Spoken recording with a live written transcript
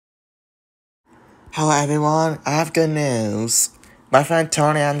Hello everyone, I have good news. My friend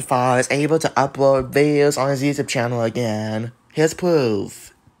Tony5 is able to upload videos on his YouTube channel again. Here's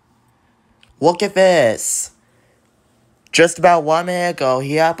proof. Look at this. Just about 1 minute ago,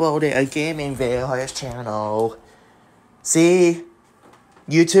 he uploaded a gaming video on his channel. See?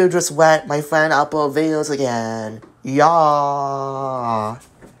 YouTube just let my friend upload videos again. Yeah.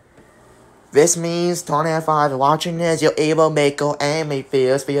 This means Tony5 watching this, you're able to make go anime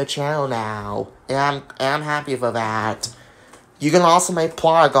videos for your channel now. And I'm happy for that. You can also make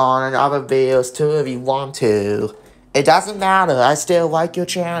Polygon and other videos too if you want to. It doesn't matter, I still like your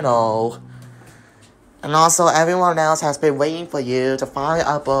channel. And also, everyone else has been waiting for you to finally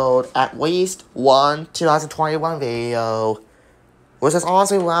upload at least one 2021 video. Which is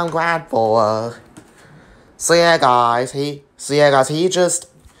honestly what I'm glad for. So yeah guys, he just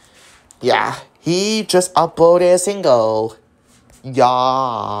uploaded a single.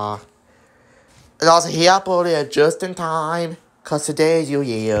 Yeah. And also, he uploaded it just in time, cause today is New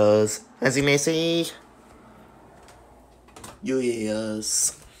Year's. As you may see, New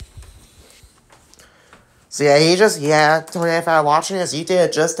Year's. So yeah, Tony, if I'm watching this, you did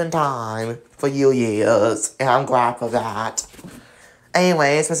it just in time for New Year's, and I'm glad for that.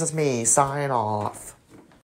 Anyways, this is me, signing off.